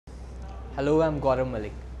Hello, I'm Gaurav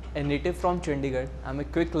Malik. A native from Chandigarh, I'm a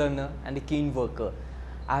quick learner and a keen worker.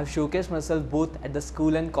 I have showcased myself both at the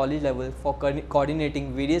school and college level for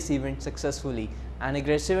coordinating various events successfully. An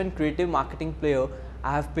aggressive and creative marketing player,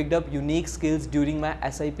 I have picked up unique skills during my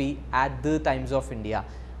SIP at the Times of India.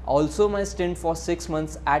 Also, my stint for 6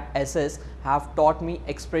 months at SS have taught me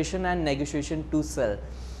expression and negotiation to sell.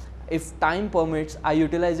 If time permits, I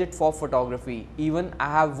utilize it for photography. Even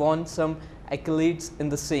I have won some accolades in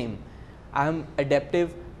the same. I am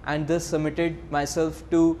adaptive and thus submitted myself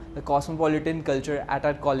to the cosmopolitan culture at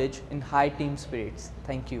our college in high team spirits.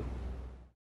 Thank you.